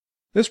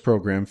This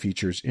program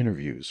features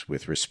interviews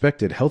with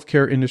respected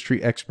healthcare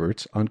industry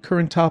experts on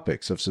current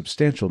topics of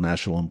substantial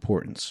national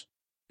importance.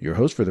 Your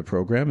host for the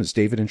program is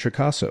David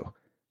Intricasso,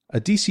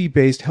 a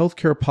DC-based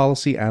healthcare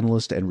policy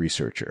analyst and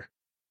researcher.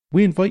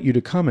 We invite you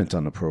to comment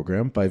on the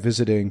program by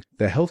visiting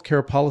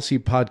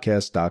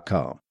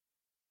thehealthcarepolicypodcast.com.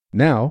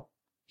 Now,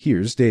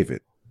 here's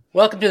David.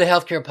 Welcome to the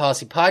Healthcare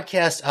Policy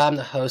Podcast. I'm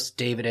the host,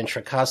 David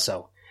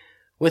Intricasso.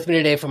 With me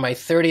today for my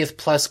 30th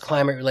plus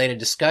climate-related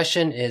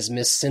discussion is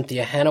Ms.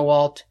 Cynthia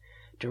Hanawalt,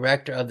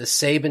 Director of the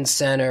Sabin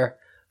Center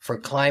for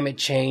Climate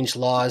Change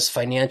Law's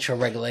Financial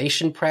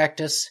Regulation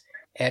Practice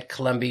at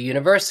Columbia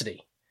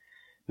University.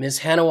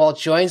 Ms. Hanawalt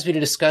joins me to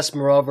discuss,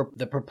 moreover,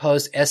 the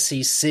proposed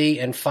SEC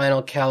and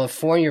final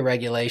California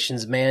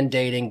regulations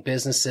mandating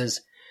businesses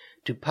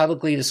to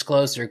publicly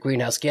disclose their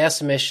greenhouse gas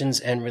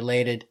emissions and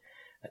related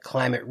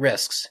climate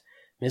risks.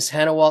 Ms.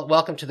 Hanawalt,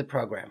 welcome to the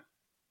program.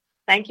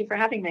 Thank you for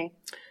having me.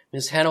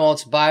 Ms.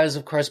 Hanawalt's bio is,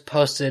 of course,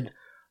 posted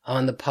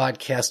on the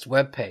podcast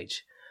webpage.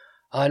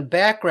 On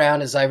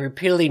background, as I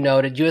repeatedly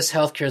noted, U.S.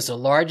 healthcare is the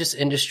largest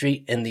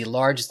industry in the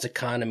largest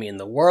economy in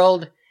the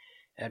world,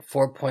 at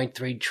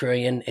 $4.3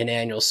 trillion in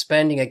annual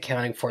spending,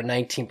 accounting for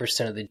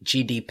 19% of the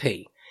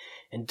GDP.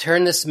 In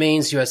turn, this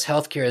means U.S.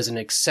 healthcare is an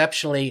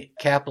exceptionally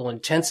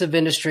capital-intensive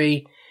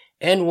industry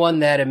and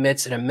one that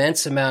emits an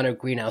immense amount of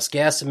greenhouse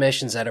gas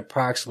emissions at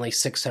approximately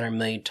 600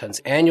 million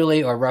tons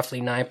annually, or roughly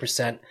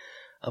 9%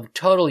 of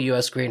total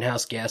U.S.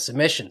 greenhouse gas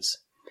emissions.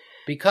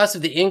 Because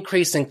of the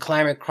increase in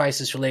climate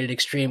crisis-related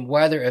extreme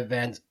weather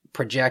event,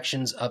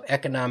 projections of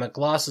economic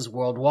losses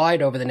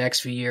worldwide over the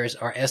next few years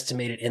are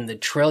estimated in the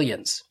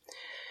trillions.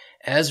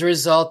 As a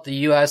result, the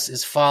U.S.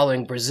 is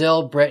following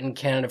Brazil, Britain,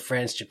 Canada,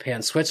 France,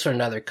 Japan,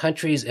 Switzerland, and other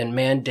countries in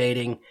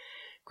mandating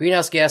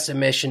greenhouse gas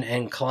emission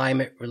and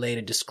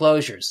climate-related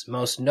disclosures.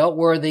 Most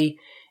noteworthy,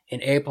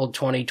 in April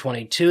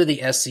 2022,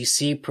 the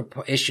SEC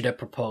issued a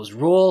proposed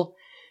rule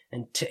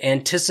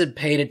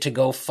anticipated to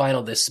go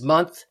final this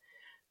month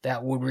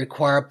that would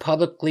require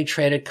publicly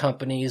traded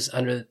companies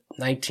under the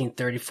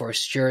 1934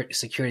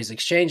 Securities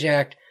Exchange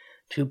Act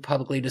to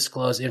publicly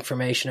disclose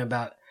information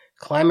about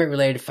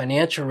climate-related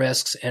financial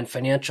risks and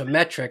financial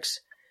metrics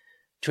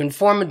to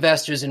inform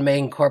investors in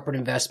making corporate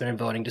investment and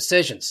voting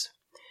decisions.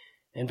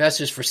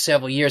 Investors for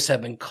several years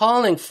have been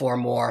calling for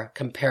more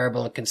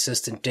comparable and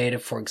consistent data.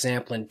 For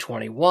example, in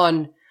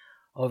 21,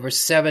 over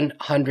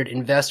 700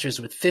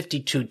 investors with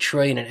 $52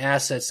 trillion in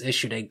assets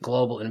issued a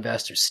global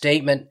investor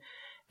statement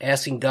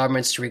asking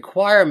governments to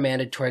require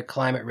mandatory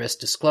climate risk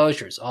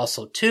disclosures.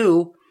 Also,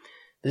 too,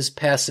 this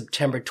past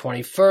September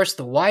 21st,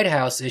 the White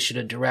House issued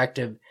a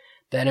directive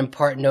that in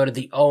part noted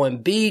the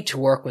OMB to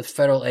work with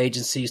federal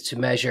agencies to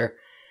measure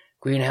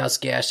greenhouse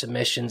gas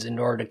emissions in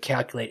order to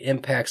calculate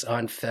impacts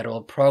on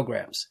federal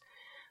programs.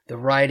 The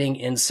writing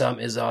in sum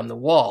is on the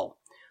wall.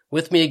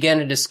 With me again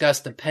to discuss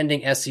the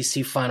pending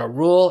SEC final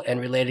rule and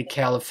related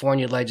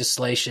California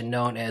legislation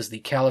known as the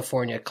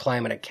California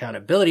Climate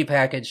Accountability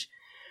Package,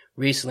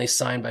 recently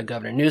signed by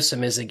Governor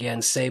Newsom, is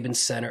again Sabin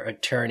Center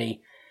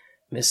attorney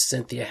Ms.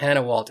 Cynthia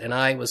Hanawalt, and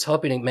I was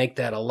hoping to make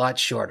that a lot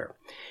shorter.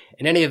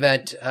 In any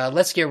event,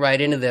 let's get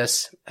right into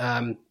this.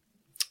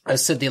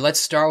 Cynthia, let's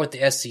start with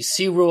the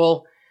SEC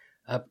rule.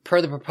 Per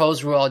the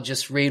proposed rule, I'll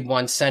just read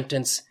one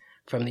sentence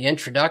from the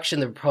introduction.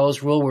 The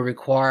proposed rule will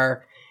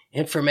require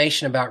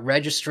information about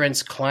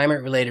registrants'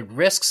 climate-related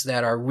risks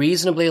that are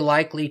reasonably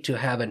likely to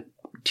have a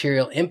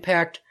material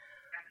impact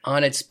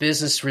on its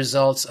business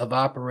results of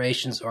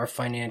operations or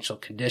financial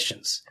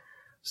conditions.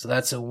 So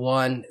that's a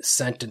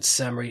one-sentence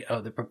summary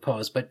of the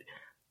proposed. But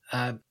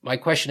my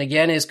question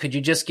again is, could you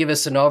just give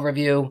us an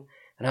overview,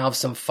 and I'll have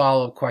some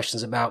follow-up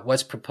questions about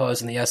what's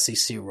proposed in the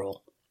SEC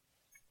rule.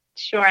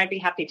 Sure, I'd be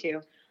happy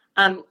to.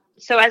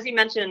 So as you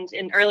mentioned,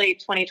 in early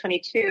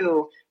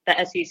 2022,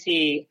 the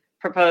SEC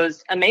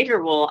proposed a major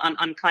rule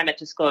on climate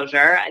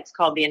disclosure. It's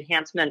called the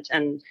Enhancement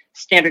and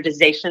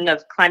Standardization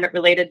of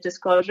Climate-Related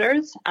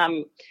Disclosures.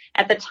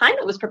 At the time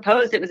it was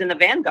proposed, it was in the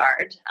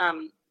vanguard.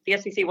 The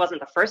SEC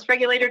wasn't the first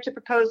regulator to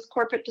propose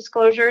corporate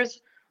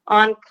disclosures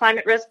on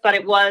climate risk, but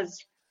it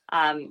was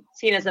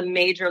seen as a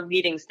major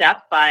leading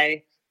step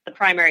by the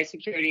primary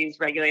securities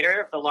regulator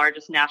of the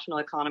largest national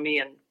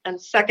economy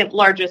and second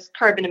largest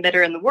carbon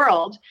emitter in the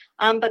world.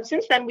 But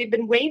since then, we've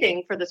been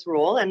waiting for this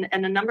rule, and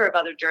a number of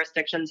other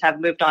jurisdictions have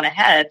moved on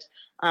ahead.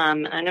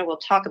 I know we'll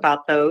talk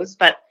about those,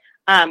 but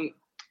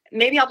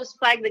maybe I'll just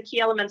flag the key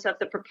elements of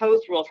the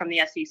proposed rule from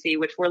the SEC,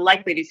 which we're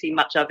likely to see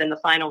much of in the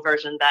final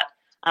version that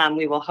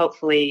we will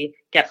hopefully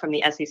get from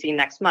the SEC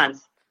next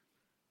month.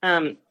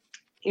 The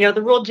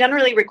rule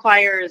generally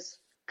requires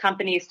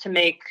companies to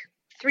make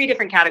three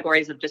different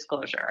categories of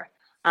disclosure.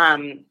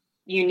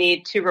 You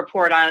need to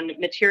report on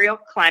material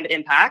climate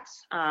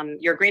impacts,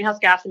 your greenhouse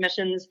gas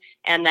emissions,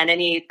 and then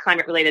any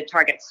climate-related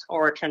targets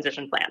or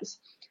transition plans.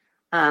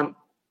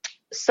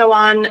 So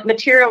on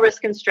material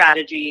risk and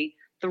strategy,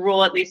 the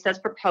rule, at least as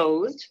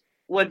proposed,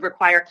 would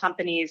require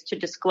companies to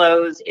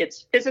disclose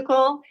its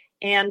physical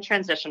and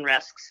transition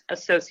risks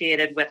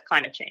associated with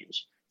climate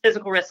change.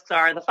 Physical risks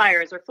are the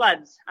fires or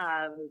floods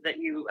that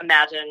you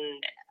imagine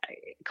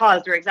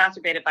caused or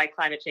exacerbated by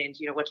climate change,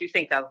 what you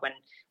think of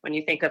when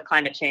you think of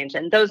climate change.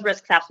 And those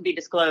risks have to be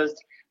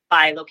disclosed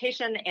by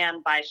location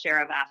and by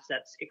share of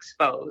assets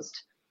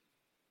exposed.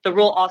 The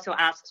rule also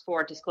asks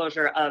for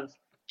disclosure of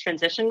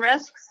transition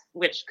risks,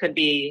 which could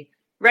be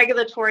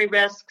regulatory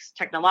risks,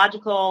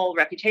 technological,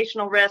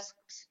 reputational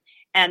risks,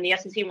 and the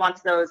SEC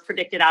wants those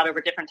predicted out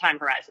over different time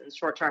horizons,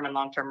 short-term and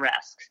long-term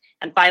risks.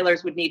 And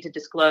filers would need to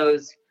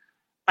disclose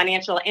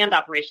financial and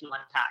operational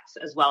impacts,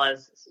 as well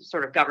as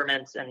sort of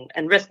governance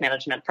and risk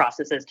management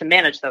processes to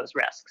manage those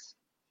risks.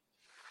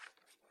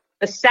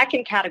 The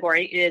second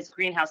category is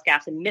greenhouse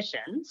gas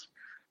emissions.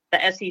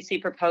 The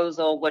SEC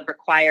proposal would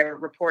require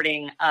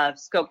reporting of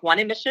Scope 1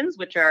 emissions,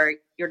 which are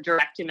your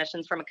direct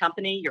emissions from a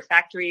company, your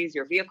factories,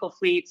 your vehicle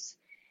fleets,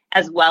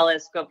 as well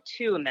as Scope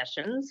 2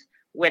 emissions,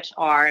 which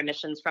are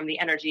emissions from the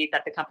energy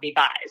that the company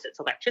buys. It's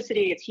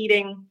electricity, it's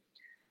heating.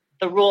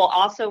 The rule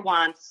also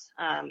wants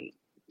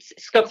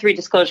Scope 3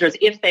 disclosures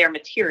if they are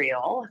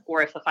material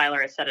or if the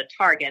filer has set a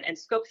target. And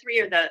Scope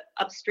 3 are the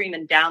upstream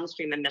and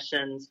downstream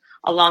emissions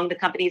along the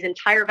company's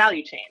entire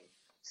value chain.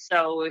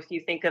 So if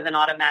you think of an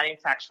auto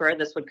manufacturer,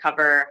 this would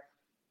cover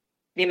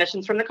the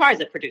emissions from the cars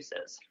it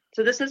produces.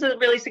 So this is a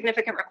really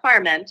significant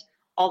requirement,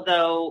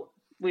 although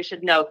we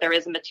should note there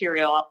is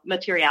a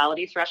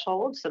materiality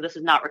threshold. So this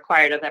is not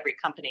required of every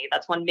company.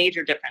 That's one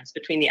major difference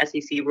between the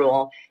SEC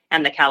rule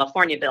and the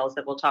California bills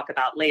that we'll talk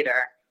about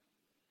later.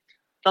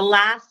 The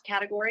last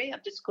category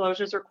of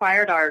disclosures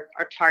required are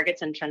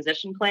targets and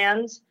transition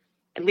plans.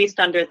 At least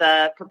under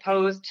the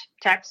proposed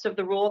text of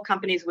the rule,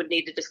 companies would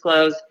need to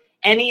disclose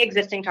any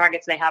existing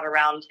targets they have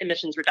around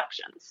emissions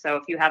reductions. So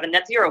if you have a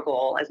net zero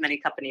goal, as many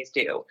companies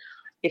do,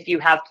 if you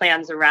have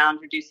plans around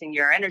reducing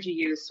your energy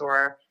use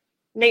or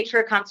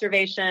nature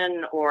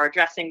conservation or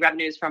addressing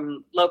revenues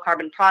from low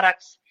carbon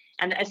products,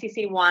 and the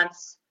SEC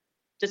wants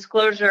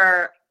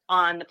disclosure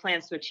on the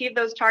plans to achieve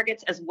those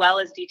targets, as well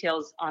as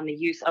details on the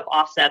use of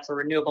offsets or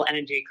renewable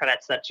energy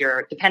credits that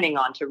you're depending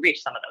on to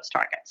reach some of those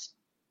targets.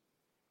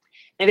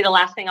 Maybe the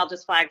last thing I'll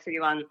just flag for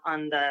you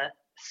on the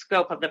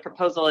scope of the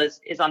proposal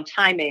is on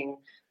timing.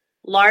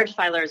 Large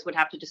filers would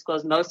have to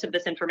disclose most of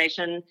this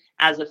information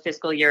as of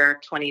fiscal year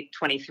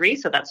 2023.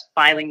 So that's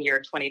filing year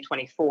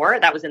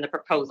 2024. That was in the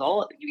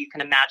proposal. You can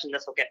imagine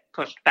this will get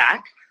pushed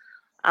back.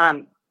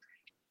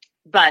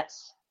 But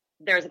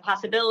there's a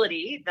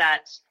possibility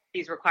that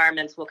these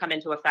requirements will come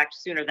into effect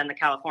sooner than the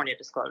California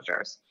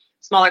disclosures.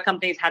 Smaller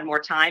companies had more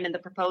time in the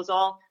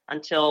proposal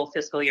until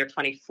fiscal year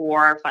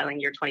 24, filing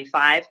year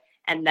 25.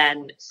 And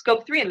then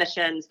Scope 3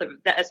 emissions,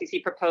 the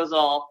SEC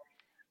proposal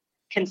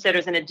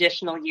considers an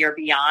additional year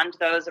beyond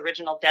those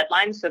original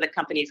deadlines so that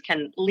companies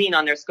can lean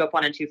on their Scope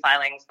 1 and 2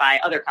 filings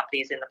by other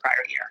companies in the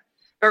prior year.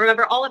 But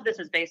remember, all of this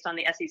is based on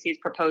the SEC's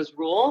proposed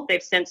rule.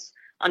 They've since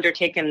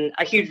undertaken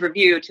a huge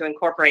review to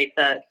incorporate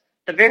the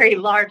very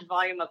large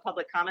volume of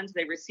public comments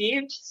they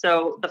received.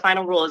 So the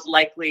final rule is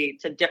likely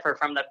to differ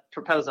from the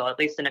proposal, at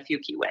least in a few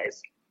key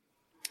ways.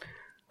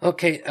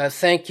 Okay,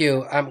 thank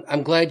you.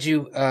 I'm glad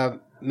you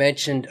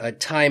mentioned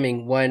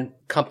timing when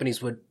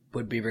companies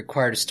would be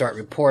required to start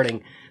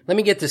reporting. Let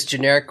me get this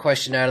generic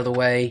question out of the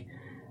way.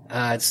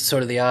 It's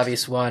sort of the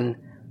obvious one.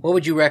 What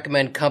would you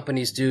recommend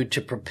companies do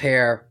to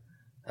prepare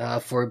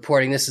for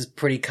reporting? This is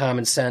pretty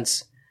common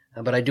sense,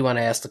 but I do want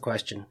to ask the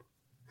question.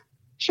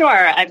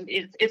 Sure.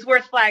 It's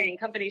worth flagging.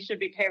 Companies should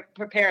be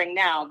preparing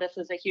now. This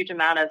is a huge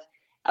amount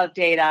of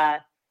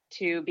data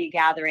to be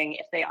gathering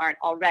if they aren't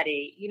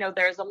already.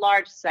 There's a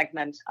large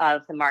segment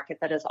of the market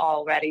that is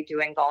already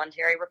doing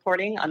voluntary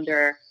reporting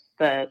under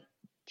the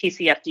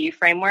TCFD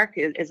framework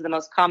is the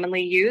most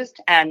commonly used.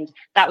 And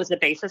that was the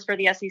basis for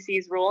the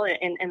SEC's rule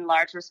in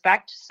large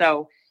respect.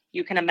 So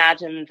you can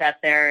imagine that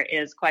there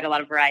is quite a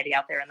lot of variety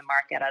out there in the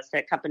market as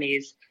to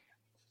companies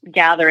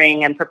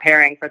gathering and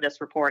preparing for this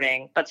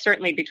reporting. But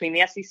certainly between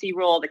the SEC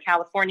rule, the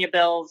California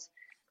bills,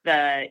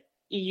 the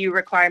EU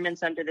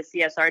requirements under the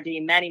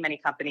CSRD, many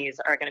companies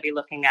are going to be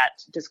looking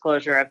at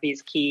disclosure of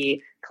these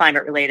key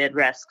climate-related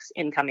risks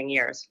in coming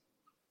years.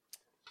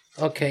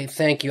 Okay,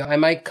 thank you. I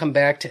might come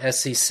back to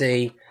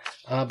SEC,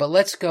 but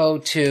let's go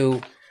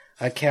to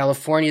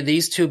California.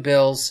 These two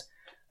bills,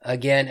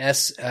 again,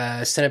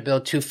 Senate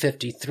Bill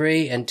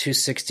 253 and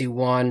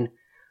 261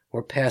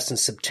 were passed in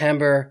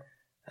September.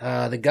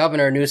 The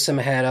governor, Newsom,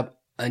 had up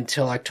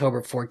until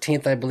October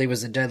 14th, I believe,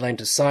 was the deadline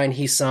to sign.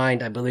 He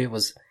signed, I believe it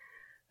was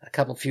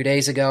a few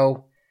days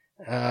ago,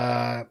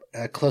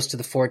 close to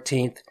the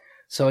 14th.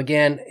 So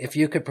again, if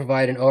you could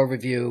provide an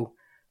overview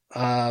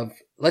of,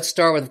 let's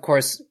start with, of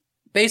course,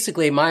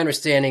 basically my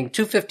understanding,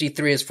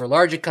 253 is for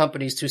larger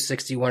companies,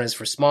 261 is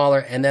for smaller,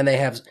 and then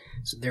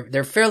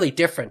they're fairly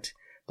different.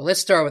 But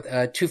let's start with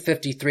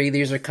 253.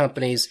 These are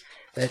companies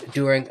that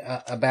doing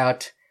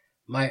about,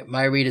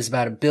 my read is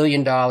about $1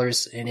 billion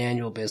in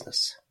annual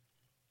business.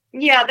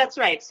 Yeah, that's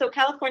right. So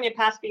California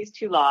passed these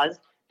two laws.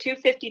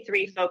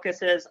 253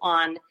 focuses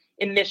on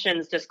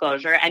emissions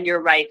disclosure, and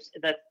you're right,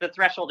 the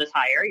threshold is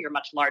higher. You're a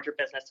much larger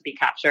business to be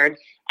captured.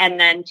 And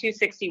then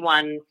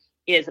 261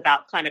 is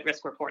about climate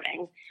risk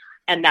reporting,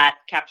 and that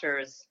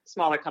captures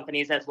smaller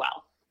companies as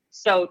well.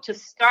 So to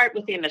start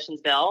with the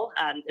emissions bill,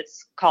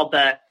 it's called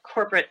the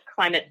Corporate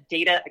Climate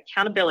Data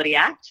Accountability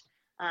Act.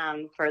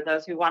 For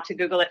those who want to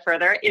Google it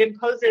further, it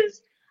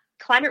imposes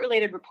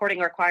climate-related reporting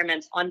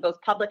requirements on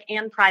both public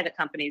and private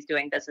companies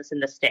doing business in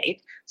the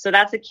state. So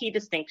that's a key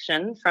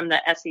distinction from the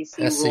SEC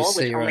rule,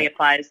 which only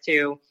applies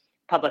to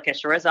public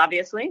issuers,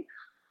 obviously.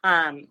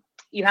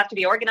 You have to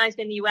be organized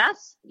in the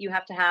U.S. You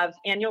have to have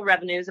annual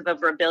revenues of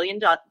over $1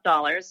 billion.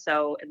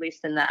 So at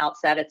least in the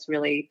outset, it's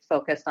really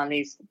focused on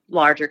these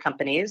larger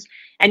companies.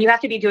 And you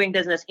have to be doing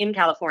business in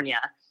California,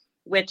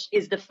 which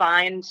is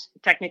defined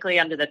technically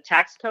under the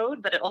tax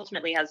code, but it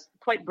ultimately has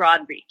quite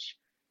broad reach.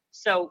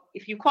 So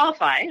if you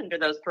qualify under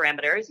those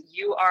parameters,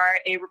 you are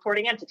a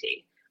reporting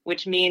entity,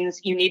 which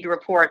means you need to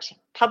report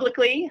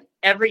publicly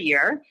every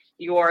year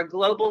your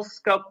global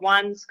Scope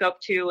 1, Scope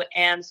 2,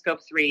 and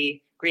Scope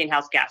 3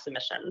 greenhouse gas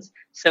emissions.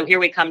 So here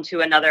we come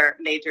to another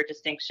major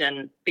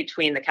distinction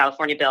between the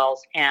California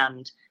bills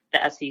and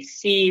the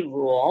SEC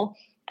rule,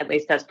 at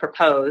least as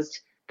proposed.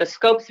 The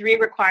Scope 3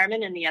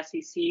 requirement in the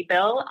SEC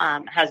bill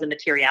has a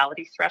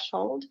materiality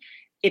threshold.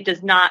 It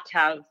does not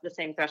have the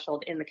same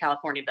threshold in the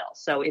California bill.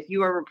 So if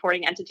you are a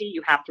reporting entity,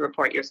 you have to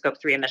report your Scope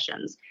 3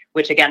 emissions,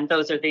 which again,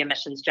 those are the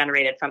emissions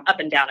generated from up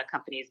and down a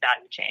company's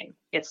value chain.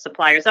 Its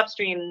suppliers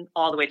upstream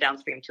all the way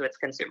downstream to its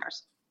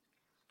consumers.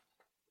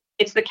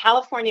 It's the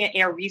California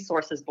Air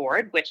Resources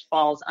Board, which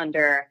falls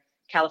under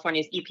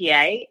California's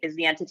EPA, is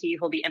the entity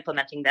who will be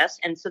implementing this.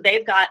 And so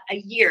they've got a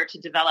year to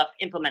develop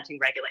implementing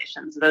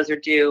regulations. Those are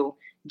due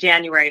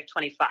January of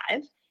 25.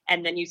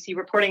 And then you see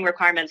reporting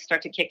requirements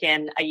start to kick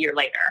in a year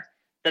later.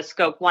 The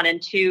Scope 1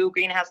 and 2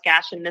 greenhouse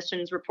gas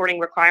emissions reporting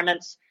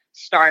requirements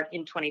start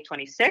in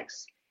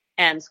 2026,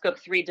 and Scope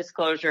 3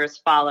 disclosures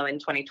follow in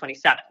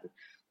 2027.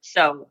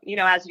 So,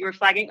 as you were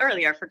flagging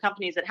earlier, for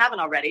companies that haven't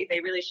already,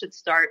 they really should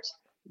start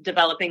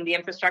developing the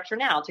infrastructure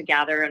now to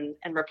gather and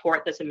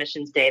report this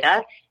emissions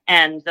data.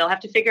 And they'll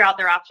have to figure out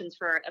their options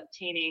for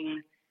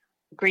obtaining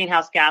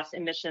greenhouse gas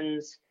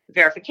emissions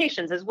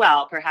verifications as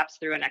well, perhaps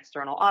through an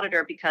external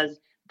auditor, because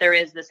there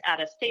is this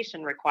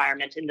attestation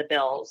requirement in the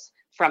bills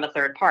from a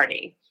third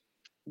party.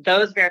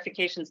 Those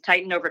verifications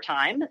tighten over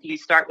time. You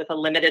start with a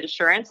limited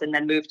assurance and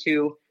then move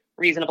to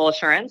reasonable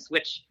assurance,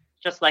 which,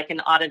 just like in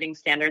auditing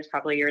standards,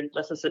 probably your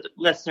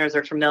listeners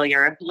are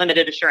familiar,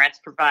 limited assurance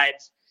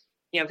provides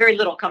very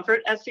little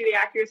comfort as to the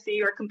accuracy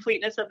or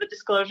completeness of the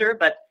disclosure,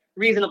 but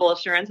reasonable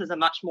assurance is a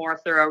much more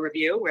thorough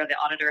review where the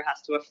auditor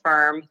has to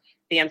affirm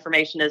the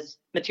information is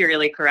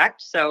materially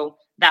correct. So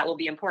that will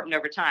be important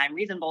over time.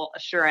 Reasonable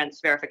assurance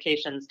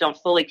verifications don't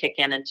fully kick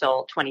in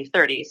until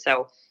 2030.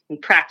 So in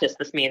practice,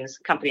 this means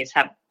companies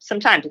have some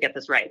time to get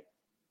this right.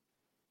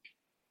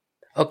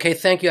 Okay,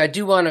 thank you. I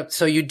do want to,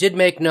 so you did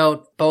make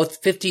note,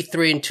 both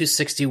 53 and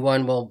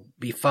 261 will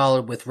be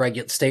followed with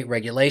state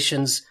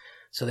regulations.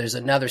 So there's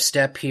another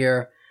step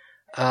here.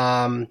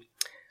 So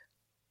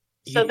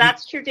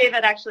that's true,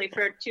 David, actually,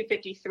 for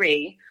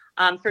 253.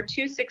 For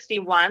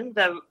 261,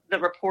 the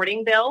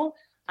reporting bill,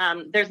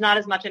 there's not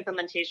as much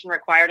implementation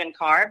required in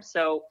CARB.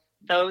 So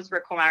those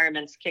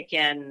requirements kick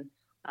in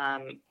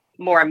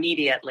more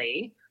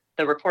immediately.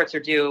 The reports are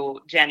due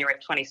January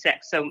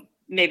 26th. So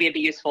maybe it'd be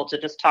useful to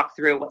just talk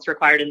through what's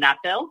required in that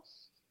bill.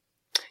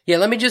 Yeah,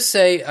 let me just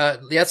say,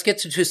 let's get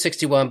to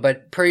 261,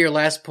 but per your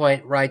last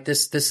point, right,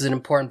 this is an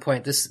important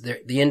point. This is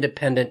the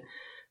independent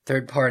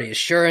third-party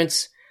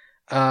assurance.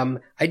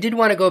 I did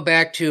want to go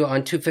back to,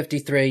 on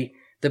 253,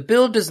 the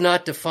bill does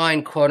not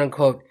define,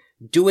 quote-unquote,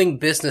 doing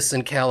business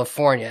in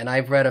California, and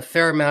I've read a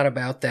fair amount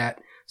about that.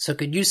 So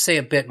could you say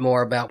a bit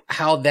more about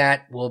how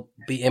that will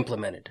be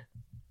implemented?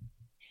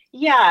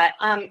 Yeah,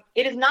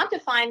 it is not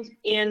defined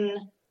in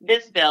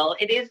this bill.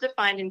 It is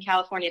defined in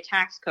California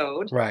tax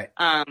code. Right.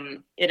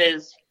 It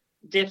is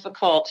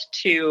difficult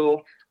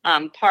to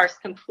parse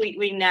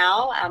completely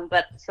now,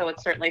 but so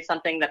it's certainly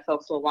something that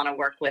folks will want to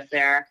work with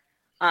their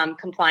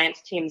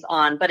compliance teams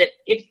on. But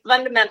it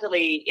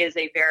fundamentally is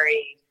a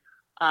very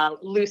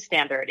loose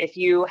standard. If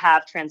you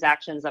have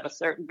transactions of a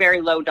certain very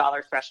low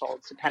dollar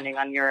thresholds, depending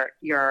on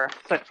your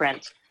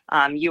footprint,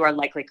 you are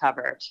likely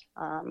covered.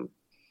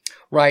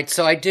 Right.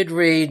 So I did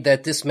read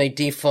that this may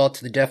default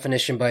to the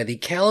definition by the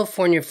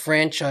California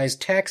Franchise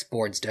Tax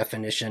Board's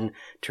definition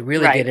to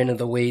really get into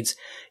the weeds.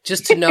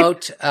 Just to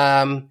note,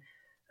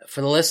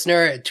 for the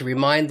listener, to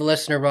remind the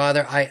listener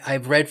rather,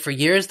 I've read for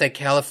years that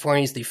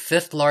California is the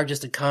 5th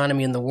largest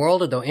economy in the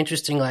world, although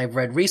interestingly, I've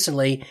read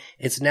recently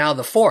it's now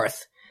the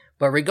 4th.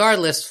 But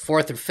regardless,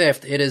 4th or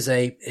 5th, it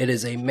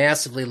is a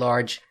massively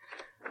large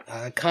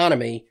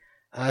economy.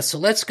 So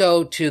let's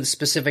go to the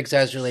specifics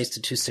as relates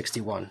to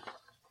 261.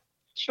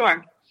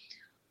 Sure.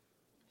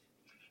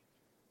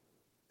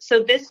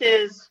 So this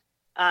is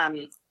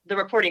the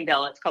reporting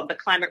bill. It's called the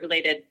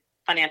Climate-Related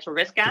Financial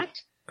Risk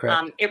Act.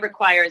 It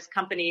requires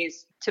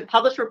companies to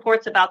publish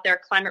reports about their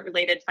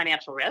climate-related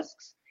financial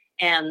risks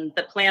and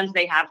the plans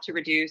they have to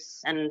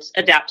reduce and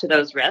adapt to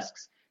those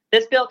risks.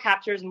 This bill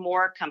captures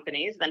more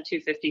companies than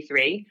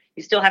 253.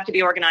 You still have to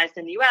be organized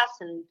in the U.S.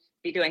 and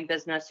be doing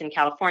business in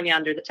California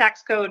under the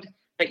tax code,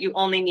 but you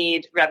only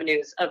need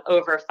revenues of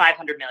over $500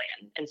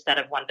 million instead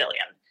of $1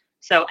 billion.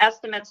 So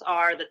estimates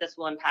are that this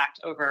will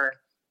impact over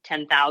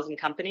 10,000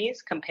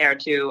 companies compared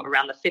to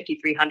around the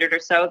 5,300 or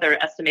so that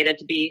are estimated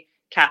to be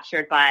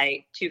captured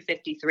by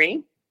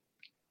 253.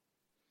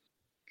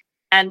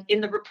 And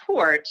in the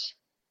report,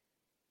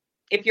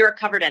 if you're a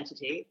covered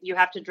entity, you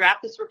have to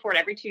draft this report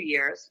every 2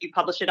 years. You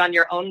publish it on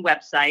your own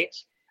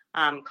website.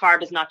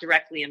 CARB is not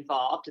directly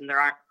involved, and there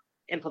aren't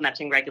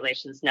implementing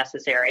regulations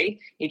necessary.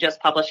 You just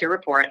publish your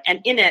report.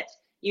 And in it,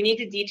 you need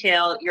to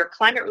detail your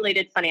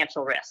climate-related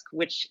financial risk,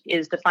 which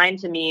is defined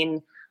to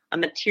mean a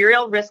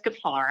material risk of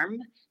harm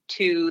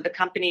to the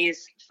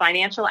company's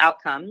financial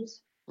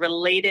outcomes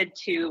related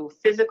to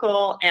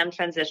physical and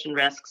transition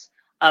risks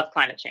of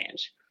climate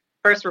change.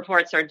 First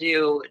reports are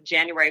due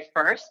January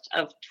 1st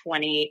of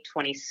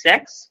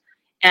 2026.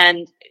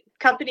 And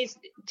companies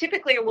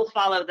typically will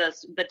follow the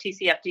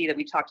TCFD that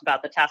we talked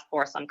about, the Task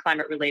Force on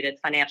Climate-Related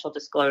Financial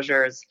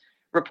Disclosures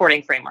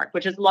reporting framework,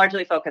 which is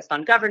largely focused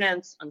on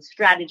governance, on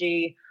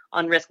strategy,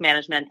 on risk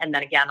management, and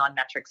then again on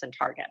metrics and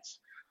targets.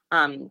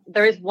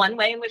 There is one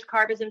way in which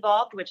CARB is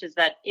involved, which is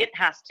that it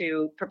has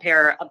to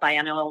prepare a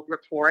biennial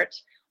report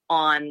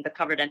on the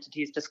covered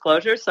entities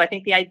disclosures. So I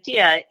think the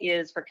idea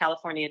is for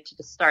California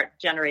to start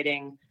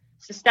generating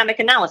systemic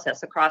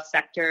analysis across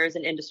sectors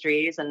and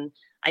industries and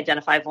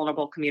identify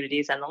vulnerable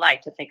communities and the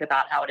like to think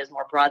about how it is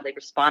more broadly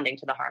responding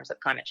to the harms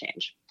of climate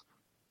change.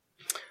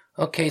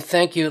 Okay,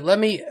 thank you. Let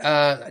me,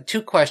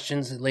 2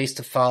 questions at least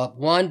to follow up.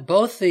 One,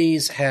 both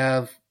these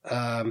have,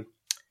 can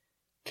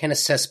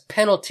assess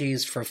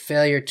penalties for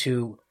failure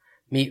to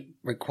meet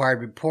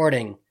required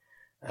reporting.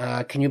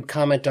 Can you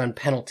comment on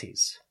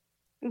penalties?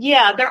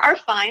 Yeah, there are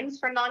fines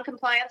for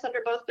noncompliance under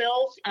both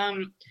bills.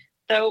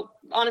 Though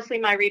honestly,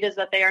 my read is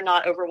that they are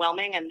not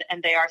overwhelming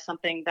and they are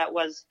something that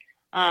was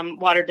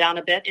watered down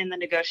a bit in the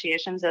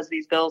negotiations as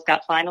these bills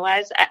got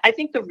finalized. I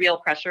think the real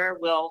pressure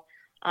will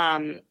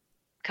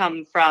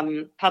come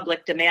from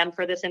public demand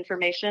for this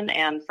information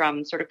and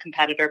from sort of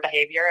competitor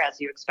behavior as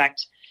you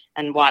expect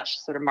and watch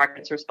sort of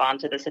markets respond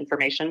to this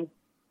information.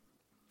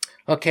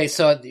 Okay,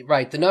 so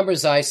right, the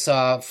numbers I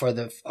saw for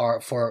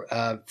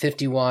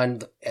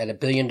 51 at $1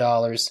 billion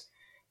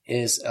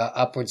is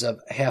upwards of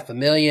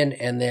 $500,000,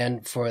 and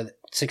then for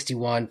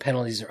 61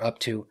 penalties are up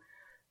to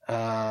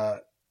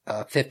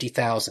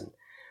 50,000.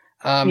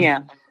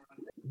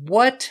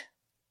 What?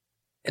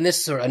 And this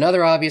is sort of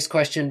another obvious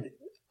question.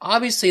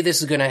 Obviously,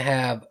 this is going to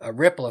have a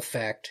ripple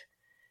effect,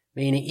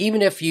 meaning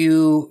even if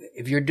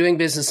you're doing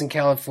business in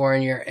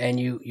California and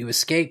you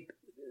escape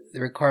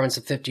the requirements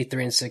of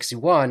 53 and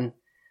 61.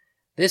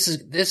 This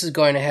is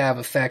going to have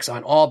effects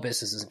on all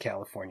businesses in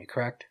California,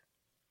 correct?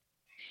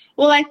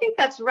 Well, I think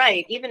that's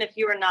right. Even if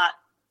you are not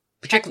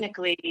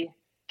technically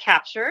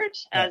captured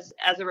as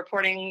a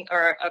reporting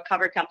or a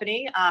covered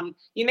company,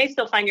 you may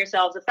still find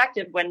yourselves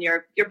affected when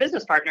your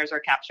business partners are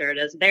captured,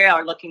 as they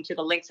are looking to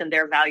the links in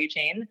their value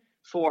chain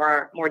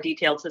for more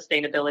detailed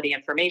sustainability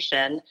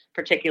information,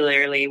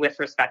 particularly with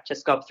respect to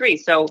Scope 3.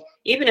 So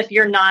even if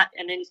you're not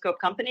an in-scope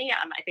company,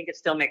 I think it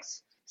still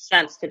makes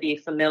sense to be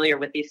familiar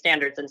with these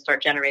standards and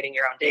start generating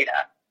your own data.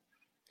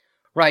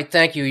 Right.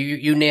 Thank you.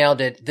 You nailed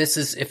it. This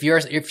is if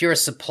you're a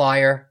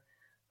supplier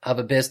of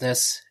a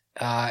business,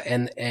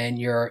 and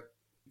you're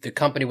the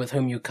company with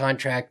whom you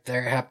contract,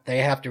 they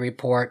have to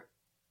report,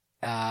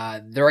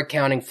 they're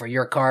accounting for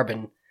your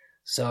carbon.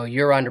 So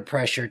you're under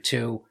pressure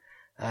to,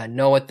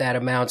 know what that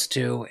amounts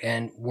to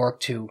and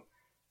work to,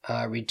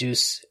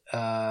 reduce,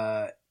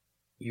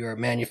 your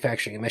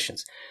manufacturing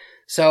emissions.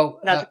 So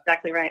that's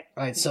exactly right.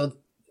 Right. So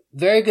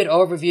very good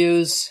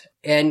overviews.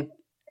 And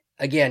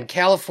again,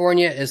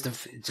 California is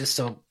just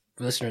so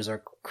listeners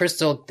are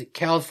crystal,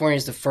 California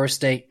is the first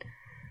state,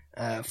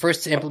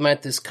 first to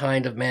implement this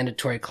kind of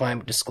mandatory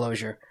climate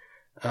disclosure,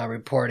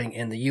 reporting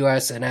in the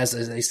U.S. And as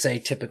they say,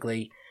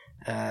 typically,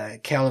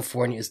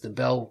 California is the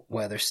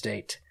bellwether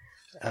state,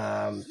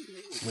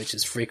 which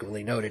is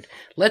frequently noted.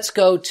 Let's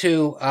go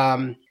to,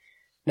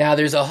 now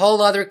there's a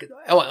whole other,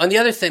 on the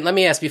other thing, let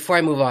me ask before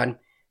I move on,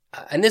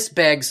 and this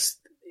begs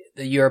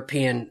the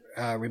European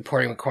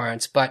reporting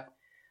requirements, but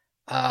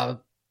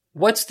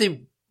what's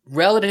the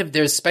relative,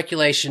 there's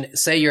speculation,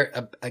 say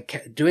you're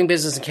doing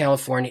business in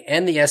California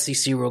and the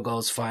SEC rule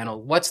goes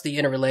final, what's the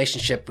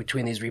interrelationship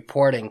between these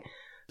reporting?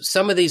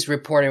 Some of these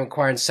reporting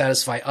requirements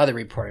satisfy other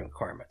reporting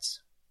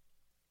requirements,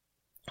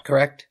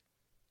 correct?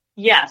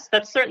 Yes,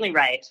 that's certainly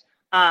right.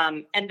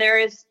 And there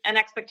is an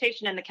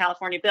expectation in the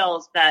California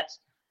bills that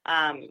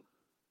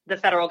the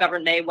federal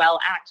government may well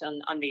act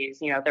on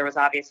these. You know, there was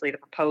obviously the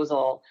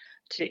proposal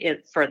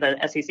for the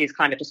SEC's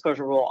climate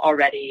disclosure rule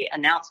already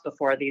announced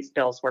before these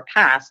bills were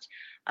passed.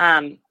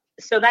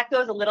 So that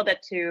goes a little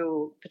bit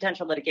to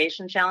potential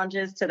litigation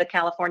challenges to the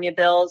California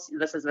bills.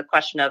 This is a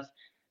question of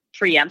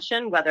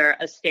preemption, whether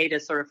a state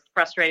is sort of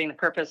frustrating the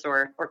purpose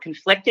or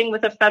conflicting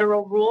with a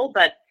federal rule.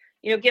 But,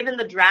 you know, given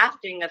the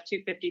drafting of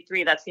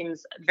 253, that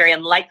seems very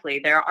unlikely.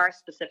 There are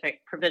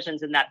specific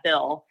provisions in that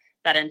bill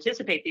that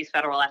anticipate these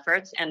federal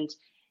efforts, and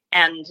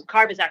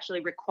CARB is actually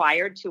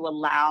required to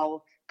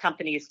allow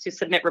companies to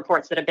submit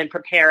reports that have been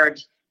prepared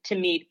to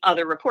meet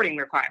other reporting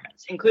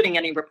requirements, including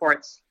any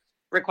reports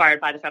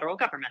required by the federal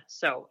government.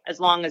 So as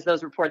long as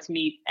those reports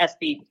meet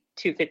SB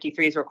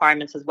 253's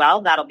requirements as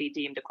well, that'll be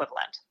deemed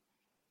equivalent.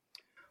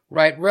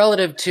 Right.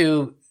 Relative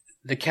to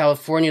the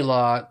California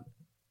law,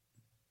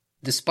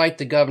 despite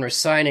the governor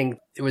signing,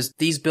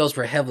 these bills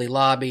were heavily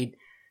lobbied,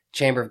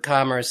 Chamber of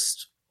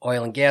Commerce,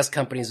 oil and gas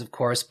companies, of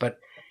course, but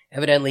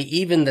evidently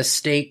even the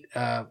state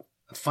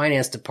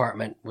finance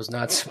department was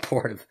not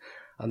supportive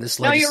on this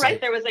legislation. No, you're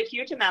right. There was a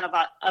huge amount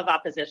of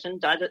opposition.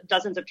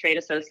 Dozens of trade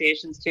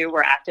associations, too,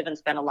 were active and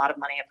spent a lot of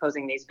money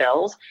opposing these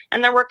bills.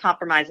 And there were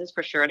compromises,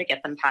 for sure, to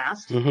get them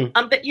passed.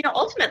 Mm-hmm. But,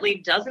 ultimately,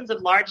 dozens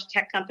of large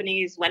tech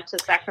companies went to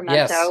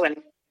Sacramento and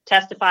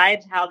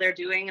testified how they're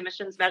doing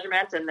emissions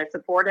measurements, and they're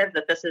supportive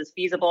that this is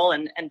feasible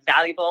and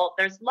valuable.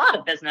 There's a lot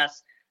of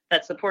business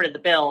that supported the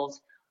bills,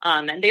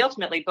 and they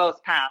ultimately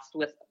both passed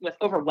with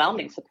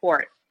overwhelming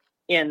support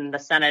in the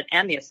Senate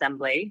and the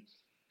Assembly.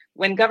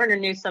 When Governor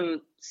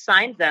Newsom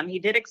signed them, he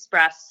did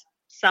express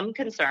some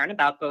concern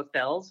about both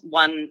bills.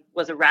 One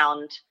was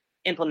around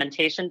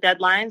implementation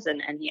deadlines,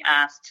 and he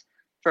asked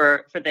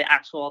for the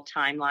actual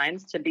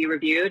timelines to be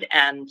reviewed.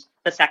 And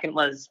the second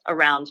was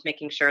around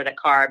making sure that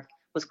CARB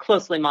was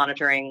closely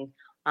monitoring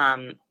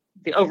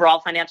the overall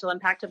financial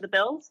impact of the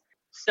bills.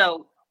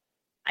 So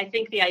I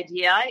think the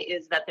idea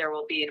is that there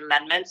will be an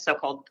amendment,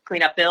 so-called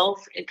cleanup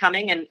bills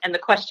coming. And the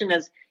question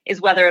is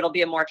whether it'll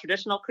be a more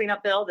traditional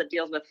cleanup bill that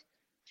deals with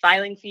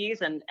filing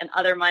fees and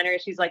other minor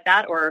issues like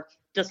that, or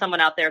does someone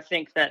out there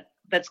think that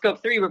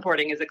Scope 3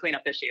 reporting is a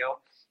cleanup issue?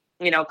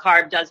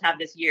 CARB does have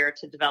this year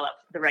to develop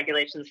the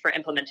regulations for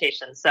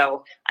implementation.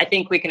 So I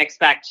think we can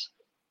expect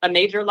a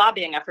major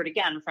lobbying effort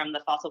again from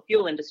the fossil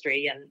fuel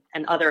industry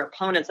and other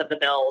opponents of the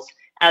bills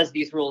as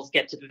these rules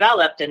get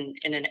developed in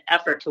an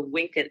effort to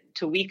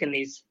weaken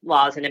these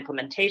laws and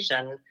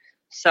implementation.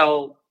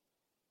 So,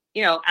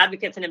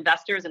 advocates and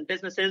investors and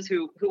businesses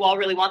who all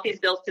really want these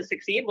bills to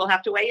succeed will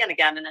have to weigh in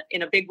again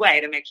in a big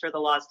way to make sure the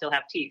laws still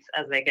have teeth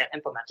as they get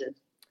implemented.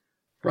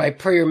 Right.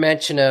 Per your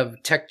mention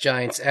of tech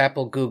giants,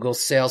 Apple, Google,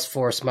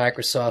 Salesforce,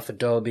 Microsoft,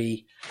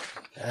 Adobe,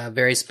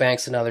 various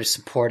banks and others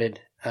supported.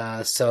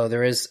 So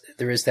there is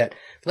that.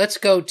 Let's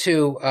go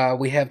to,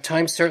 we have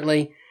time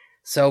certainly.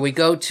 So we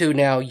go to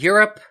now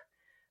Europe.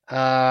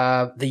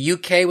 The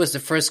UK was the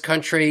first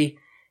country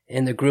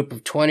in the group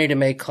of 20 to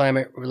make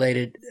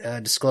climate-related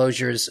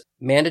disclosures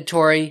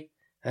mandatory,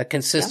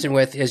 consistent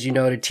with, as you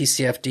noted,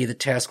 TCFD, the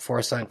Task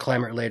Force on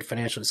Climate-Related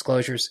Financial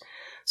Disclosures.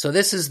 So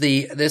this is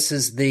the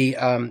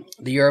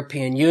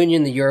European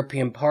Union, the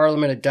European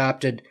Parliament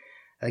adopted.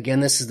 Again,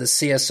 this is the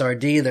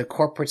CSRD, the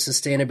Corporate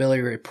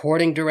Sustainability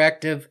Reporting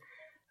Directive.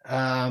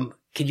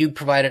 Could you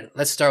provide it?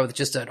 Let's start with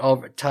just a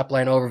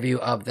top-line overview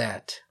of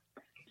that.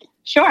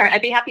 Sure,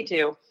 I'd be happy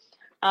to.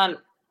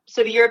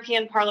 So the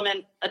European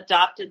Parliament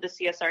adopted the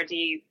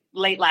CSRD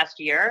late last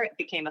year. It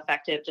became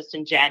effective just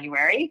in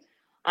January.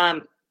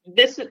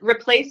 This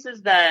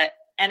replaces the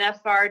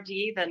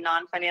NFRD, the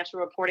Non-Financial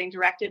Reporting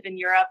Directive in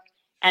Europe.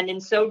 And in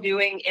so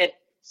doing, it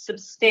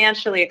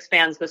substantially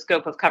expands the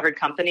scope of covered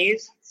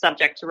companies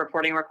subject to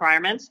reporting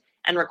requirements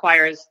and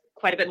requires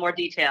quite a bit more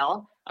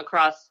detail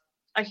across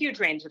a huge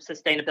range of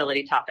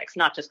sustainability topics,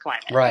 not just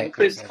climate. Right. It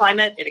includes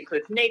climate, it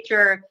includes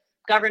nature,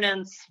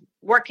 governance,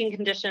 working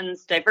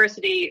conditions,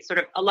 diversity, sort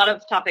of a lot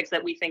of topics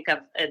that we think of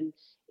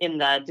in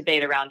the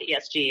debate around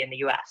ESG in the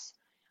U.S.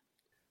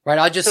 Right.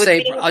 I'll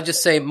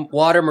just say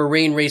water,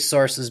 marine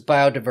resources,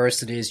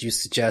 biodiversity, as you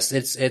suggest.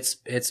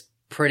 It's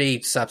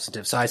pretty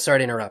substantive. So I sorry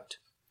to interrupt.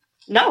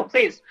 No,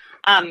 please.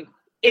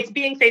 It's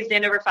being phased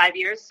in over 5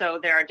 years, so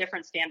there are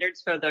different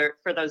standards for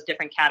those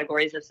different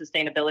categories of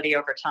sustainability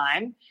over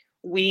time.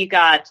 We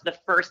got the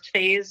first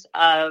phase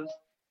of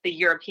the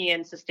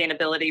European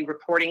Sustainability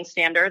Reporting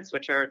Standards,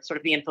 which are sort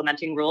of the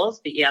implementing rules,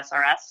 the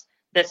ESRS,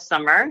 this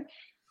summer.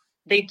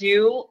 They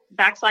do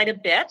backslide a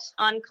bit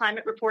on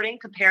climate reporting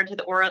compared to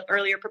the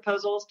earlier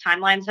proposals.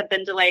 Timelines have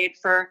been delayed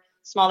for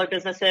smaller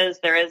businesses.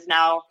 There is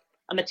now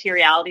a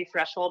materiality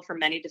threshold for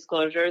many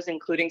disclosures,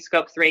 including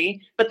Scope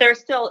 3, but there's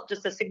still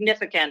just a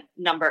significant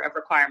number of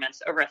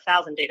requirements, over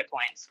 1,000 data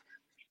points.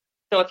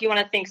 So if you want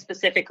to think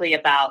specifically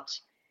about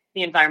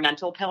the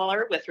environmental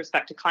pillar with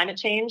respect to climate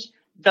change,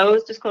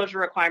 those disclosure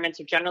requirements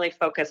are generally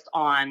focused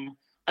on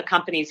a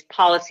company's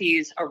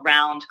policies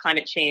around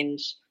climate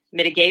change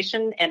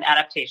mitigation and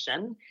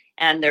adaptation,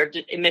 and their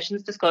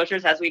emissions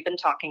disclosures, as we've been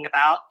talking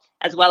about,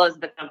 as well as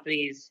the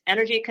company's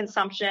energy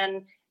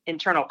consumption,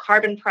 internal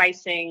carbon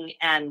pricing,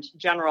 and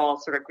general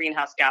sort of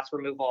greenhouse gas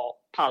removal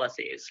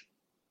policies.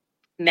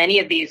 Many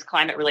of these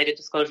climate-related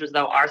disclosures,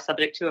 though, are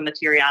subject to a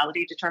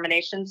materiality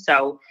determination.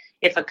 So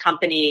if a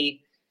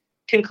company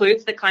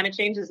concludes that climate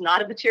change is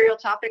not a material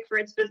topic for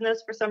its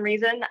business for some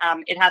reason,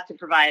 it has to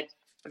provide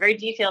a very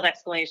detailed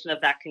explanation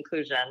of that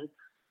conclusion.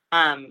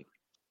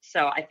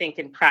 So I think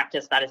in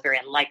practice that is very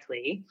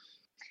unlikely.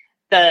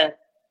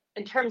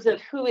 In terms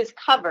of who is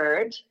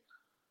covered,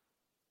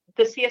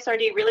 the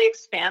CSRD really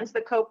expands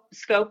the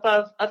scope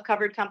of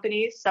covered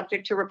companies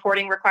subject to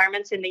reporting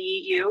requirements in the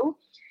EU.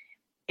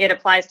 It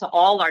applies to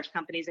all large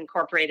companies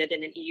incorporated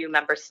in an EU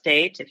member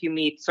state if you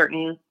meet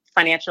certain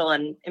financial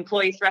and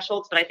employee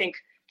thresholds. But I think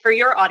For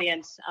your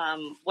audience,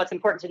 what's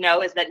important to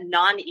know is that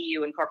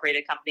non-EU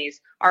incorporated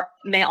companies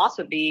may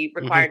also be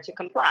required to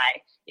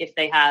comply if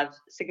they have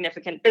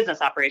significant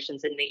business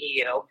operations in the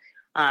EU.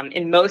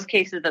 In most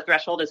cases, the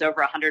threshold is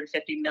over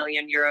 150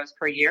 million euros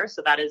per year,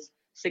 so that is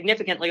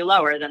significantly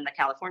lower than the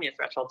California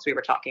thresholds we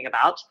were talking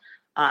about.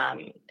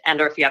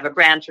 Or if you have a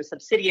branch or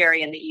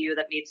subsidiary in the EU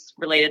that meets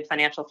related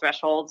financial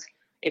thresholds,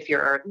 if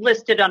you're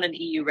listed on an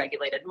EU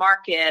regulated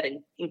market,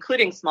 and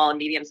including small and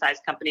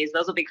medium-sized companies,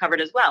 those will be covered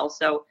as well.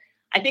 So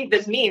I think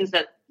this means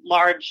that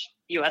large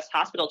U.S.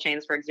 hospital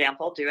chains, for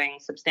example, doing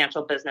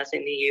substantial business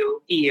in the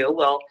EU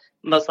will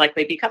most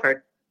likely be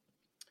covered.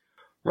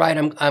 Right.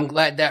 I'm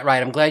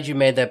glad you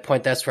made that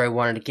point. That's where I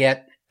wanted to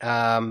get.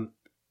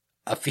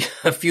 A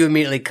few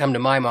immediately come to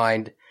my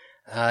mind.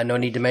 No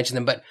need to mention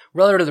them, but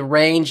relative to the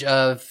range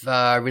of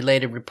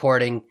related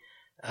reporting,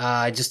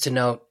 just to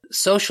note,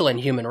 social and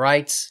human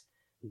rights,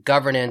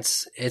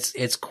 governance,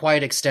 it's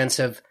quite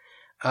extensive.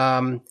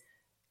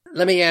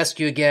 Let me ask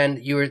you again,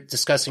 you were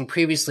discussing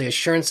previously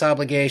assurance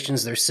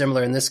obligations. They're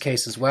similar in this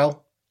case as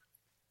well?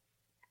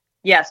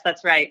 Yes,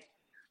 that's right.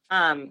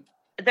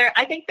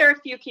 I think there are a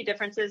few key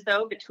differences,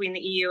 though, between the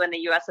EU and the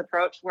U.S.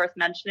 approach worth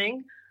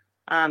mentioning.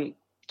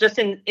 Just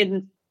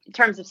in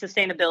terms of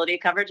sustainability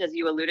coverage, as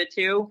you alluded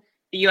to,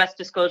 the U.S.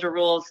 disclosure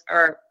rules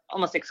are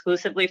almost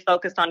exclusively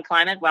focused on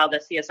climate, while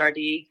the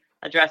CSRD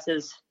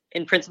addresses,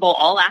 in principle,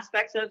 all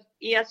aspects of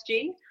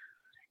ESG.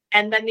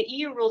 And then the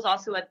EU rules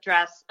also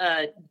address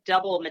a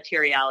double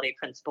materiality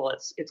principle,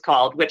 it's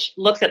called, which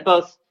looks at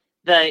both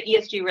the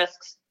ESG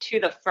risks to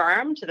the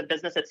firm, to the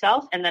business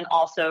itself, and then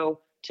also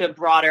to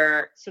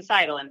broader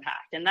societal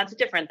impact. And that's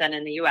different than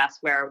in the US,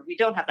 where we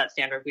don't have that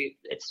standard.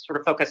 It's sort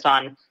of focused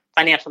on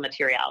financial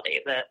materiality,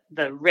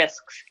 the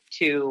risks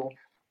to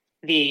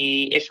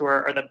the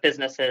issuer or the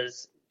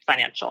business's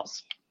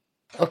financials.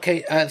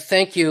 Okay,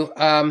 thank you.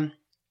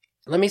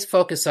 Let me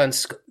focus on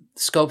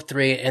Scope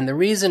 3. And the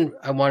reason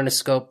I wanted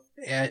to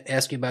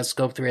ask you about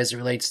Scope 3 as it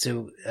relates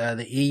to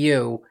the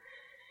EU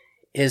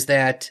is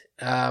that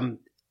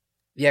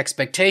the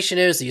expectation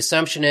is, the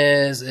assumption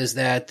is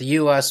that the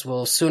U.S.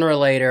 will sooner or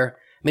later,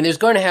 I mean, there's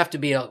going to have to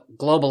be a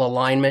global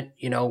alignment,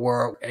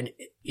 where,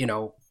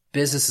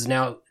 business is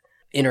now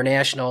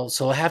international.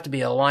 So there'll have to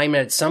be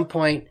alignment at some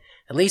point,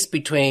 at least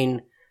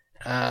between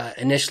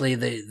initially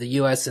the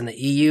U.S. and the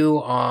EU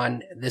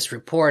on this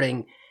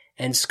reporting.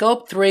 And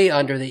Scope 3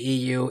 under the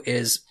EU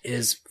is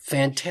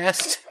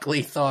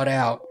fantastically thought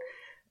out.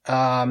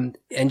 And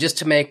just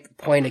to make the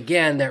point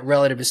again that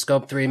relative to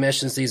Scope 3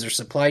 emissions, these are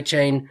supply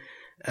chain.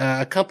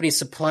 A company's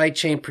supply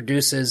chain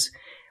produces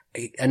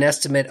an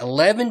estimate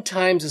 11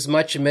 times as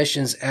much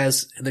emissions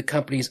as the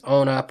company's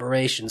own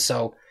operation.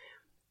 So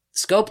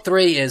Scope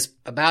 3 is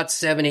about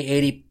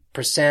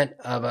 70-80%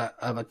 of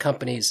a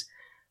company's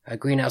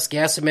greenhouse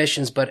gas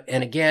emissions.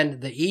 And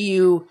again, the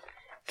EU,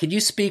 could you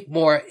speak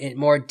in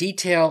more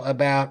detail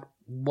about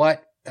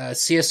what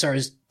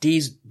CSRD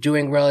is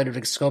doing relative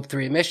to Scope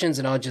 3 emissions?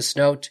 And I'll just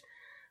note,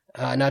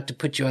 not to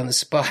put you on the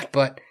spot,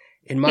 but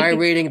in my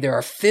reading, there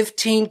are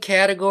 15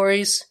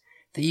 categories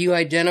the EU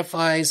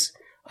identifies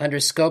under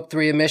Scope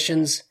 3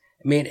 emissions.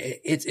 I mean,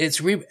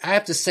 I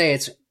have to say,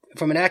 it's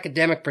from an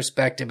academic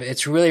perspective,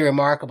 it's really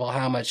remarkable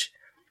how much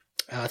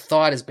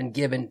thought has been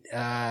given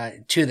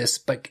to this.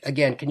 But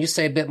again, can you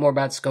say a bit more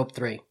about Scope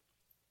 3?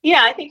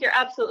 Yeah, I think you're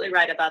absolutely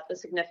right about the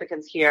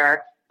significance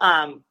here,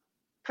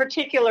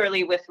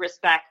 particularly with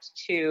respect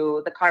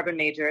to the carbon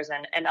majors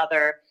and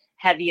other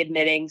heavy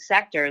emitting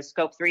sectors.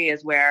 Scope 3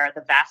 is where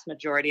the vast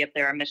majority of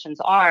their emissions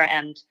are,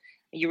 and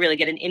you really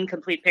get an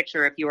incomplete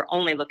picture if you are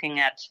only looking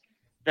at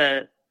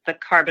the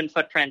carbon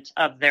footprint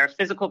of their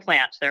physical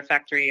plant, their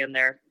factory, and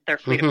their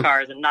fleet of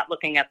cars, and not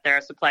looking at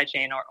their supply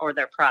chain or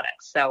their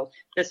products. So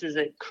this is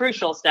a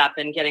crucial step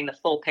in getting the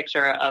full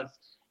picture of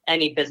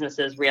any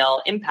business's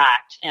real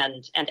impact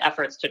and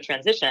efforts to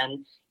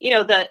transition.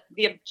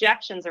 The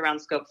objections around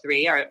Scope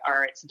 3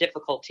 are its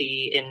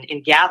difficulty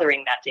in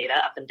gathering that data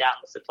up and down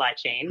the supply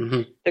chain.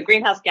 Mm-hmm. The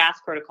Greenhouse Gas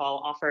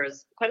Protocol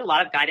offers quite a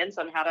lot of guidance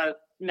on how to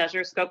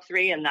measure Scope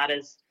 3, and that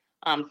is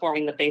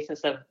forming the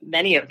basis of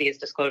many of these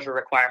disclosure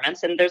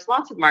requirements. And there's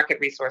lots of market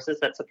resources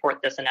that support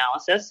this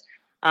analysis.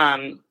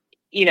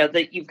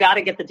 You've got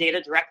to get the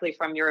data directly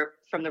from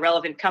the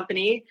relevant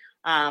company.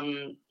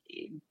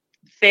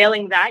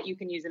 Failing that, you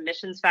can use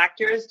emissions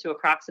factors to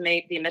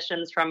approximate the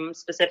emissions from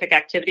specific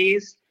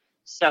activities.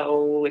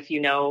 So if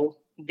you know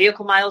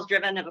vehicle miles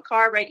driven of a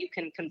car, right, you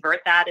can convert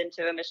that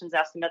into emissions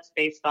estimates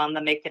based on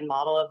the make and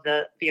model of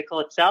the vehicle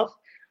itself.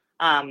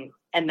 And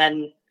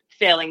then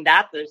failing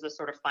that, there's a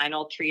sort of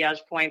final triage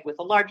point with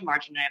a large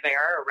margin of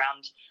error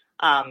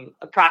around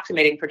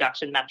approximating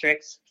production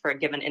metrics for a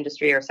given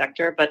industry or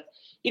sector. But,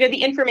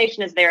 the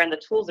information is there and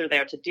the tools are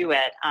there to do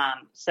it.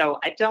 So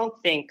I don't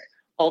think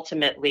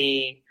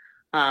ultimately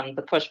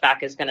the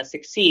pushback is going to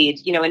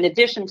succeed. In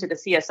addition to the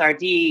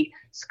CSRD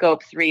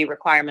Scope 3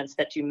 requirements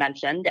that you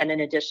mentioned, and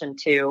in addition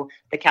to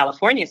the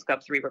California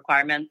Scope 3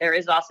 requirement, there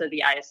is also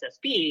the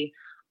ISSB,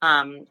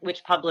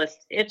 which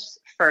published its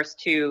first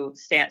two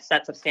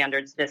sets of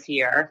standards this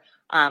year.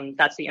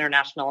 That's the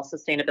International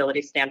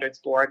Sustainability Standards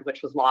Board,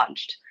 which was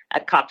launched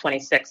at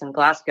COP26 in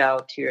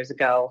Glasgow 2 years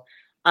ago.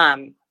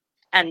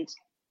 And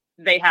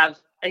they have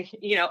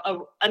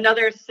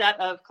another set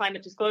of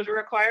climate disclosure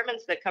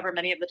requirements that cover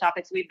many of the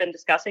topics we've been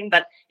discussing,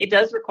 but it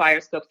does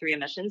require Scope 3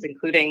 emissions,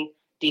 including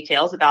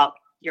details about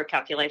your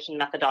calculation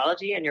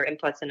methodology and your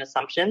inputs and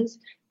assumptions.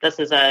 This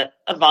is a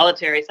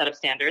voluntary set of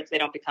standards. They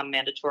don't become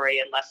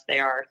mandatory unless they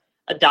are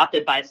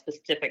adopted by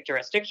specific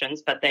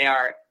jurisdictions, but they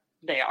are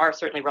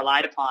certainly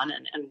relied upon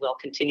and will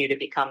continue to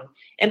become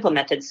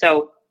implemented.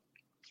 So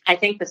I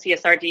think the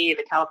CSRD,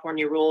 the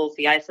California rules,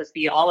 the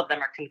ISSB, all of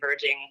them are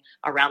converging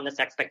around this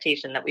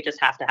expectation that we just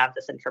have to have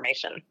this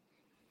information.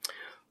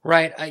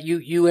 Right.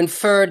 You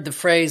inferred the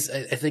phrase,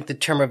 I think the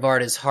term of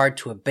art is hard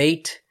to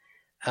abate.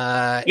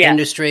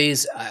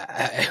 Industries,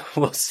 I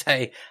will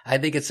say, I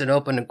think it's an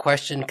open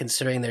question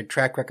considering their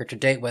track record to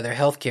date, whether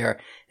healthcare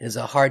is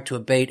a hard to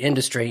abate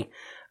industry.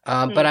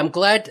 But I'm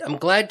glad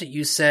that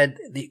you said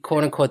the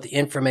quote unquote, the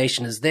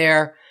information is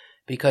there,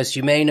 because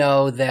you may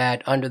know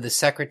that under the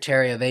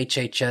Secretary of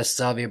HHS,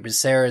 Xavier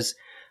Becerra's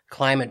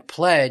climate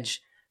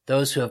pledge,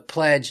 those who have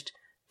pledged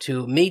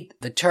to meet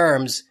the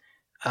terms,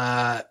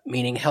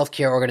 meaning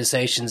healthcare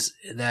organizations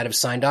that have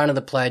signed on to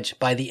the pledge,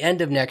 by the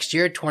end of next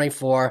year,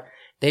 24,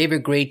 they've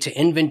agreed to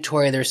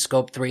inventory their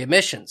Scope 3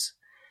 emissions.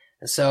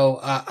 So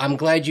I'm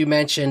glad you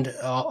mentioned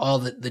all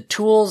the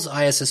tools,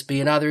 ISSB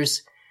and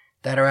others,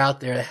 that are out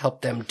there to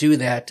help them do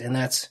that. And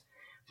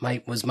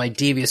was my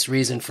devious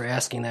reason for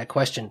asking that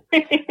question.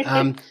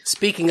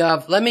 Speaking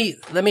of, let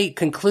me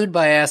conclude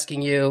by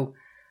asking you,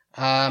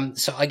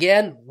 so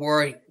again,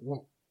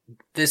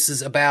 this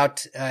is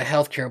about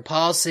healthcare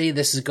policy.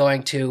 This is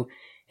going to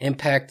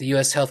impact the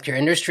U.S. healthcare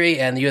industry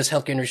and the U.S.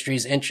 healthcare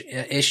industry's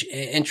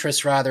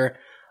interests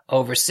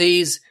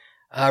overseas.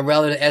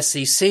 Relative to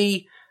SEC,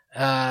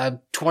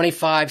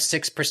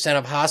 6%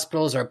 of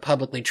hospitals are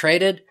publicly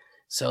traded,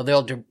 so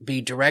they'll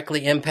be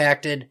directly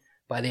impacted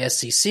by the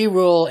SEC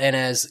rule. And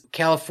as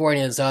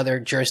California and other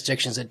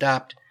jurisdictions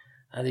adopt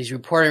these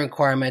reporting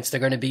requirements, they're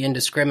going to be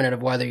indiscriminate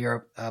of whether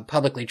you're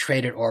publicly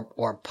traded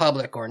or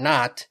public or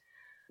not.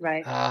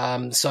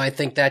 Right. So I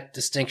think that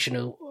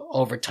distinction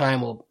over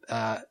time will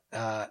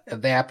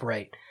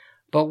evaporate.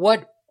 But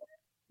what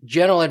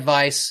general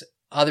advice,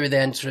 other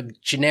than sort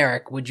of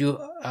generic, would you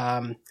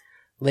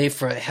leave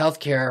for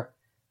healthcare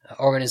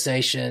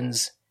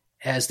organizations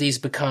as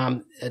these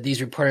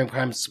reporting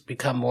requirements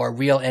become more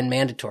real and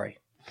mandatory?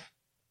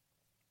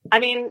 I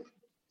mean,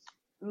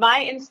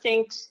 my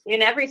instinct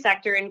in every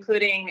sector,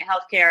 including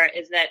healthcare,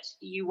 is that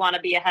you want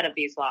to be ahead of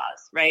these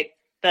laws, right?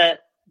 The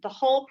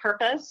whole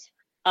purpose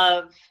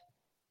of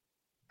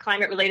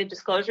climate-related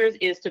disclosures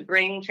is to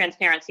bring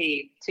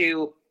transparency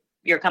to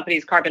your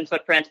company's carbon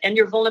footprint and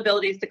your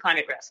vulnerabilities to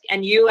climate risk.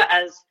 And you,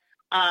 as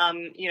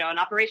an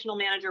operational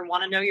manager,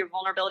 want to know your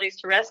vulnerabilities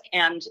to risk,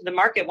 and the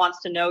market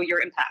wants to know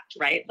your impact,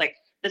 right? Like,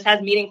 this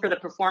has meaning for the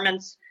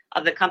performance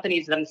of the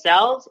companies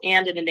themselves,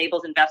 and it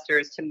enables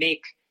investors to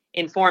make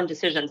informed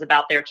decisions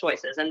about their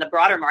choices. And the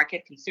broader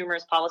market,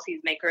 consumers,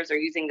 policymakers, are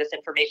using this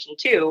information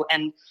too.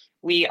 And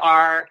we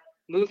are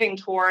moving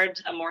toward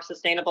a more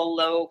sustainable,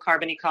 low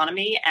carbon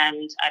economy.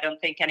 And I don't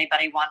think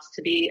anybody wants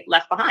to be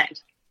left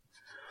behind.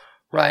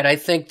 Right. I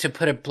think, to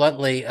put it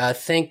bluntly,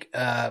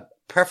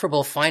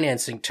 preferable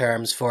financing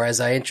terms for,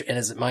 as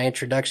my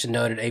introduction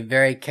noted, a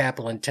very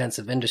capital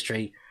intensive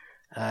industry,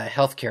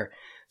 healthcare.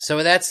 So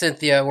with that,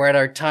 Cynthia, we're at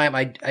our time.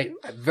 I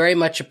very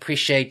much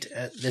appreciate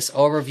this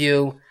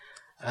overview.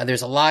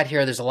 There's a lot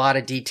here. There's a lot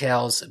of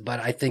details,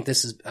 but I think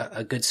this is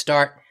a good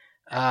start.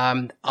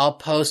 I'll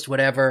post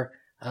whatever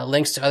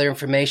links to other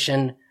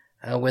information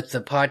with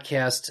the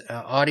podcast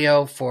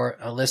audio for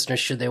listeners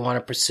should they want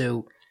to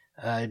pursue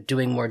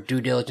doing more due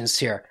diligence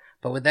here.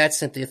 But with that,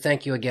 Cynthia,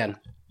 thank you again.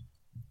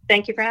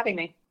 Thank you for having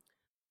me.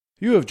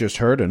 You have just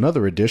heard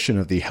another edition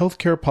of the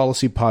Healthcare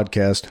Policy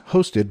Podcast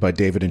hosted by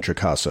David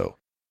Introcaso.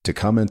 To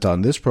comment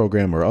on this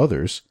program or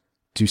others,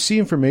 to see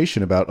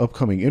information about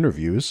upcoming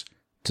interviews,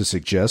 to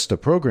suggest a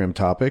program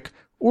topic,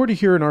 or to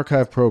hear an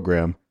archive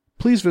program,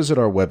 please visit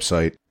our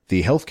website,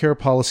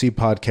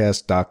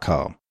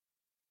 thehealthcarepolicypodcast.com.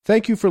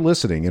 Thank you for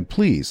listening, and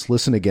please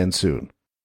listen again soon.